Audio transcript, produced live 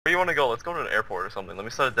Where you want to go? Let's go to an airport or something. Let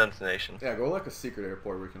me set a destination. Yeah, go like a secret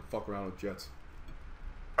airport where you can fuck around with jets.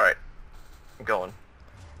 Alright. I'm going.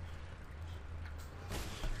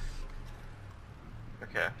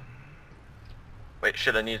 Okay. Wait,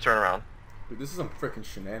 shit, I need to turn around. Dude, this is some freaking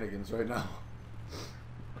shenanigans right now.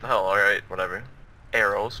 What the hell? Alright, whatever.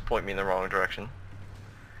 Arrows point me in the wrong direction.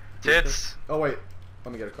 Tits! Oh wait,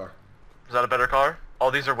 let me get a car. Is that a better car?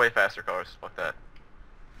 Oh, these are way faster cars. Fuck that.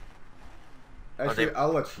 Actually,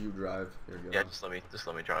 I'll let you drive. Here you go. Yeah, just let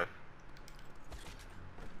me drive.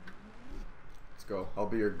 Let's go. I'll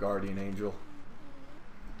be your guardian angel.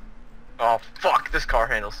 Oh fuck! This car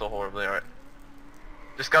handles so horribly. Alright.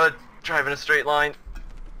 Just gotta drive in a straight line.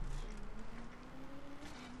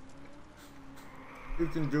 You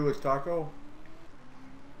can do it, Taco.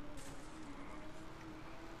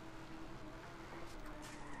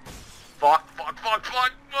 Fuck!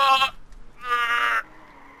 Ah!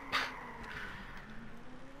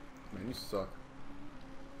 Man, you suck.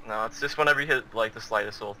 No, it's just whenever you hit like the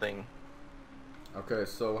slightest little thing. Okay,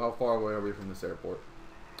 so how far away are we from this airport?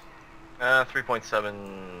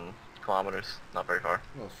 3.7 kilometers. Not very far.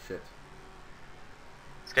 Oh shit.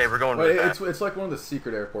 Okay, we're going Wait, really fast. it's like one of the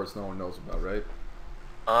secret airports no one knows about, right?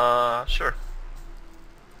 Sure.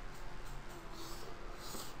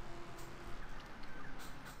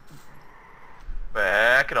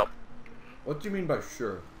 Back it up. What do you mean by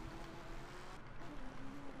sure?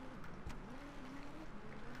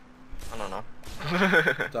 I don't know.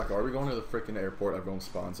 Taco, are we going to the freaking airport everyone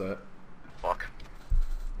spawns at? Fuck.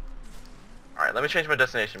 Alright, let me change my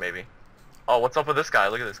destination maybe. Oh, what's up with this guy?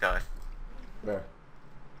 Look at this guy. Where?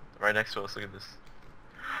 Right next to us, look at this.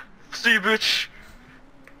 See you, bitch!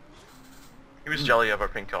 He was jelly of our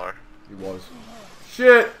pink car. He was.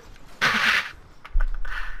 Shit!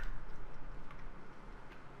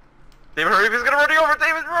 David, hurry! He's gonna run you over!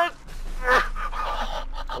 David, run!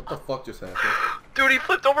 What the fuck just happened? Dude, he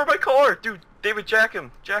flipped over my car! Dude, David, jack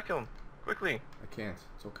him! Jack him! Quickly! I can't.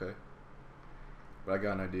 It's okay. But I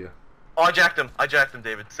got an idea. Oh, I jacked him! I jacked him,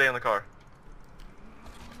 David. Stay in the car.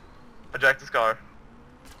 I jacked his car.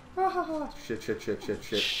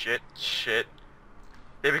 Shit. Shit.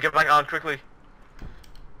 David, get back on quickly.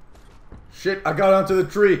 Shit, I got onto the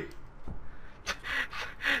tree.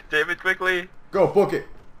 David, quickly. Go, book it.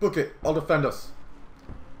 Book it. I'll defend us.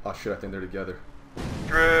 Oh shit, I think they're together.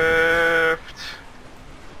 Drift.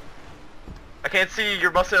 I can't see. You're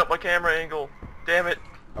busting up my camera angle. Damn it.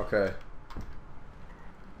 Okay.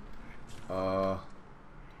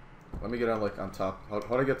 Let me get on like on top. How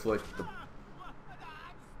do I get to like the... What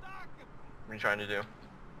are you trying to do?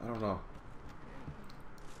 I don't know.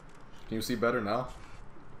 Can you see better now?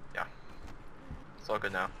 Yeah. It's all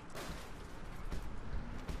good now.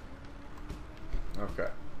 Okay.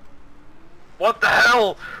 What the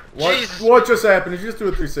hell? What? Jesus. What just happened? Did you just do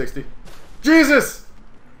a 360? Jesus!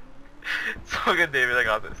 It's all good, David. I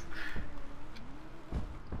got this.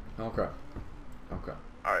 Okay. Okay.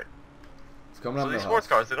 Alright. It's coming So up. these sports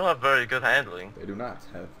cars, they don't have very good handling. They do not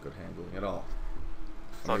have good handling at all.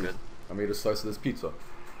 It's all good. I made a slice of this pizza.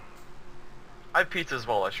 I have pizza as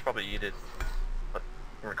well. I should probably eat it. But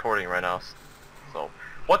I'm recording right now. So.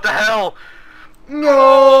 What the hell?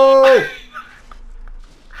 No!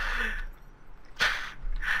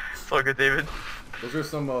 It's all good, David. Those are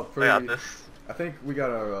some I pretty... got this. I think we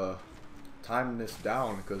gotta time this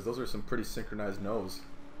down because those are some pretty synchronized no's.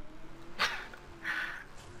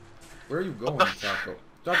 Where are you going, Taco?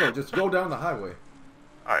 Taco, just go down the highway.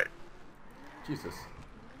 Alright. Jesus.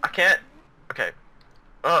 I can't. Okay.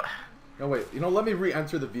 No, wait. You know, let me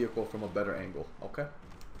re-enter the vehicle from a better angle, okay?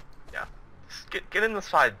 Yeah. Just get in the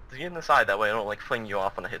side. Get in the side. That way I don't like fling you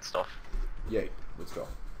off when I hit stuff. Yay. Let's go.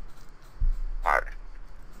 Alright.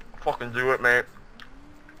 Fucking do it, mate.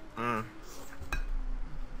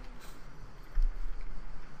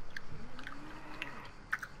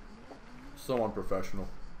 So unprofessional.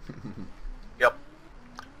 Yep.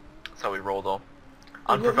 That's how we roll, though.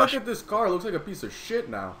 Look at this car. It looks like a piece of shit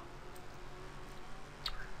now.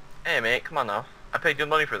 Hey, mate. Come on now. I paid good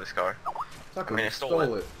money for this car. Taco, I mean, you I stole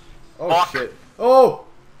it. Oh, Fuck. shit. Oh!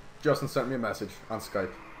 Justin sent me a message on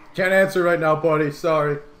Skype. Can't answer right now, buddy.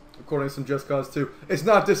 Sorry. Recording some Just Cause 2. It's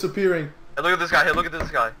not disappearing. Hey, look at this guy. Hey, look at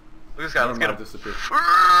this guy. Look at this guy. Let's get him. Disappear.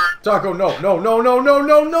 Taco, no.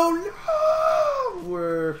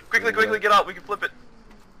 We're... Quickly, get out. We can flip it.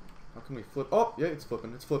 How can we flip? Oh, yeah, it's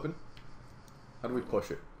flipping. It's flipping. How do we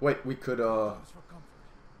push it? Wait, we could, Wow,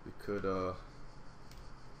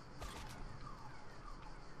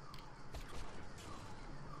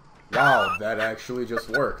 that actually just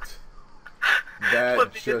worked.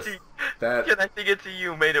 Connecting it to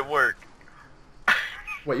you made it work.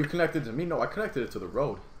 Wait, you connected to me? No, I connected it to the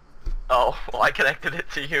road. Oh, well, I connected it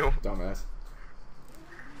to you. Dumbass.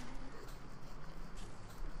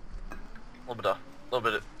 A little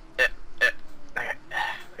bit of, okay,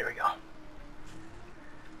 here we go.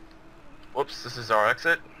 Whoops, this is our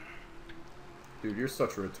exit. Dude, you're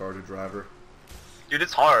such a retarded driver. Dude,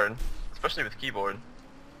 it's hard, especially with keyboard.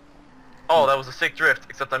 Oh, that was a sick drift,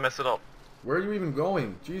 except I messed it up. Where are you even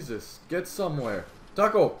going? Jesus, get somewhere.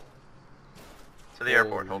 Taco! To the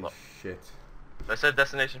airport, hold up. Shit. I said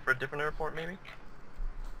destination for a different airport, maybe?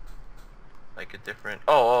 Like a different...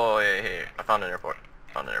 Oh, yeah. I found an airport.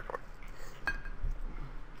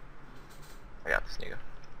 I got this, nigga.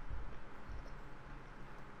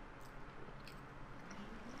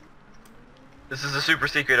 This is a super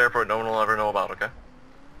secret airport no one will ever know about, okay?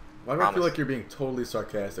 Why do I feel like you're being totally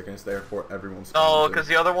sarcastic against the airport everyone's No, because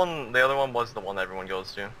the other one was the one everyone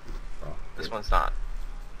goes to. Oh, this one's not.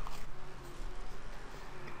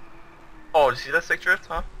 Oh, did you see that sick drift?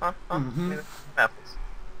 Huh? Mm-hmm. Apples.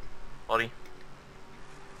 Buddy.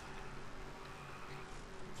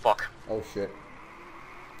 Fuck. Oh shit.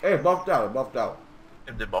 Hey, it buffed out.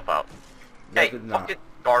 It did buff out. No, Hey, it did not. fucking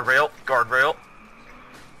guardrail.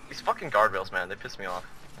 These fucking guardrails, man, they piss me off.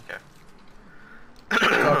 Okay.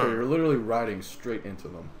 Taco, you're literally riding straight into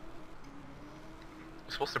them.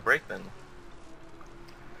 You're supposed to brake then.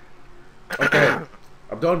 Okay,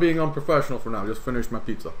 I'm done being unprofessional for now. Just finished my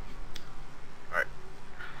pizza. Alright.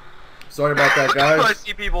 Sorry about that, guys. I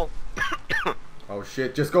see people. Oh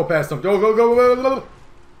shit, just go past them. Go.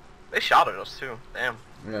 They shot at us too. Damn.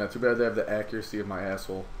 Yeah, too bad they have the accuracy of my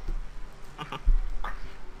asshole.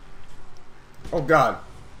 Oh god.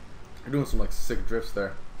 You're doing some like sick drifts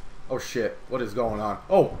there. Oh shit, what is going on?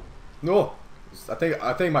 Oh! No! I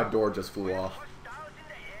think my door just flew off.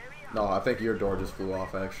 No, I think your door just flew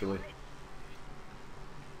off actually.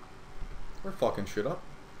 We're fucking shit up.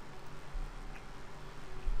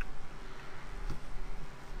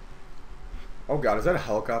 Oh god, is that a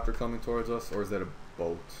helicopter coming towards us, or is that a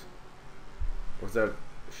boat? Or is that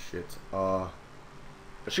shit?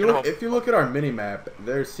 If you look at our mini map,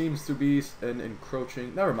 there seems to be an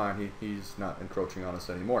encroaching. Never mind, he's not encroaching on us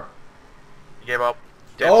anymore. You gave up.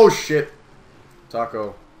 Dips. Oh shit,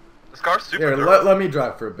 Taco. This car's super. Here, let me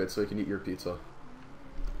drive for a bit so you can eat your pizza.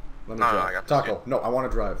 Let me drive. No, I got this, Taco. dude. No, I want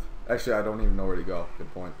to drive. Actually, I don't even know where to go.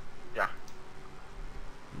 Good point. Yeah.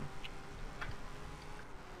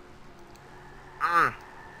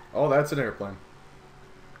 Oh, that's an airplane.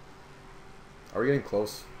 Are we getting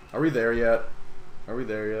close? Are we there yet?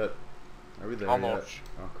 Almost.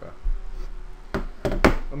 Okay.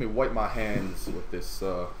 Let me wipe my hands with this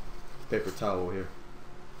paper towel here.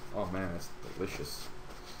 Oh man, it's delicious.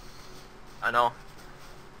 I know.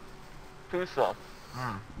 Too slow.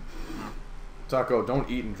 Taco, don't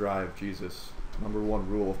eat and drive, Jesus. #1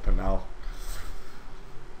 rule of Panau.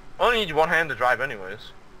 I only need one hand to drive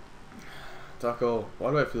anyways. Taco,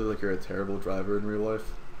 why do I feel like you're a terrible driver in real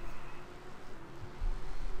life?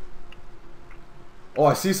 Oh,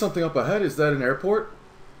 I see something up ahead. Is that an airport?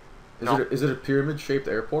 No. Is it a pyramid-shaped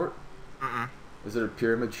airport? Mm-mm. Is it a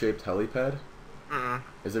pyramid-shaped helipad? Mm-mm.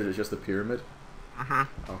 Is it just a pyramid?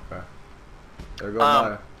 Mm-hmm. Okay. There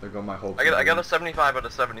go my hopes. I got a 75 out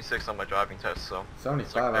of 76 on my driving test, so.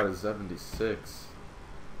 75 out of 76.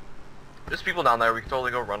 There's people down there we can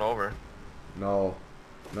totally go run over. No,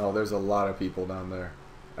 there's a lot of people down there.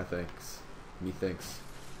 Methinks.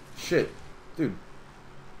 Shit, dude.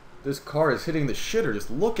 This car is hitting the shitter.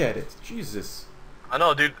 Just look at it. Jesus. I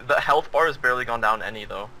know, dude. The health bar has barely gone down any,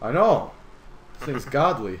 though. I know. This thing's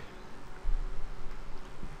godly.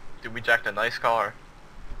 Dude, we jacked a nice car.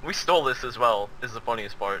 We stole this as well, is the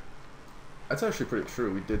funniest part. That's actually pretty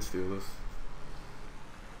true. We did steal this.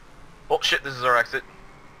 Oh, shit, this is our exit.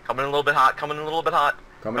 Coming in a little bit hot, Coming in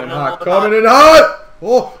hot.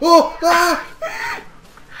 Oh, ah!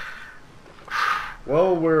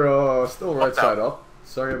 Well, we're still right side up.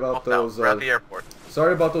 Sorry about those. We're at the airport.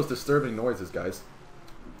 Sorry about those disturbing noises, guys.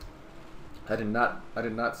 I did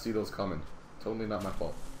not see those coming. Totally not my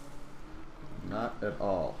fault. Not at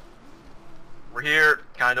all. We're here,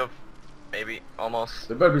 kind of, maybe, almost.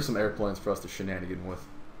 There better be some airplanes for us to shenanigan with.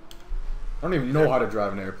 I don't even know how to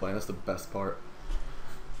drive an airplane. That's the best part.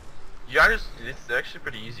 It's actually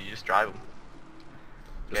pretty easy. You just drive them.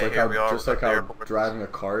 Just like how driving a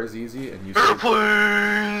car is easy, and you.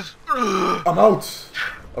 Airplanes. I'm out.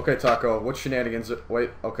 Okay, Taco. What shenanigans?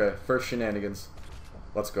 Wait. Okay, first shenanigans.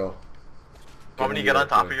 Let's go. Want me to get on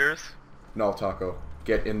top of yours? No, Taco.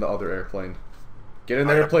 Get in the other airplane. Get in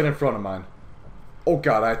the airplane in front of mine. Oh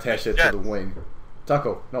god, I attached it to the wing.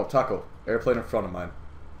 Taco. No, Taco. Airplane in front of mine.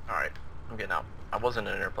 Alright, I'm getting out. I wasn't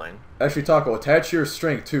in an airplane. Actually, Taco, attach your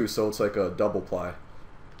string too, so it's like a double ply.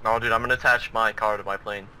 No, dude, I'm gonna attach my car to my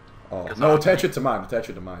plane. Oh, no, attach it to mine. Attach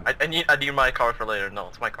it to mine. I need my car for later. No,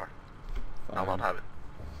 it's my car. I'm allowed to have it.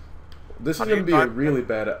 This is gonna be a really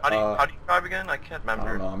bad. How do you drive again? I can't remember. I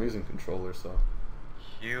don't know. I'm using controller, so.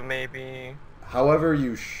 You maybe. However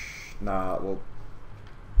you nah. Well.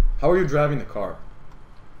 How are you driving the car?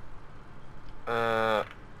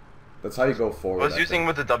 That's how you go forward. I was using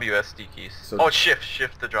with the WSD keys. So oh,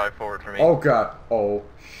 shift to drive forward for me. Oh god. Oh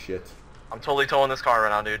shit. I'm totally towing this car right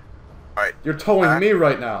now, dude. All right. You're towing me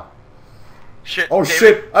right now. Shit. Oh David.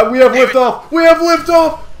 shit! We have liftoff. We have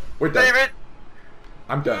liftoff. We're dead. David.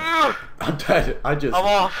 I'm dead. I'm dead. I'm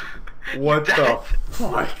off. What the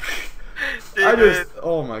fuck? David.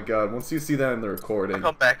 Oh my god. Once you see that in the recording. I'll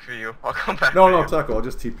come back for you. I'll come back. No, Taco. I'll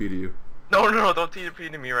just TP to you. No, don't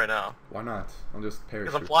TP to me right now. Why not? I'll just parachute.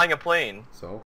 Because I'm flying a plane. So?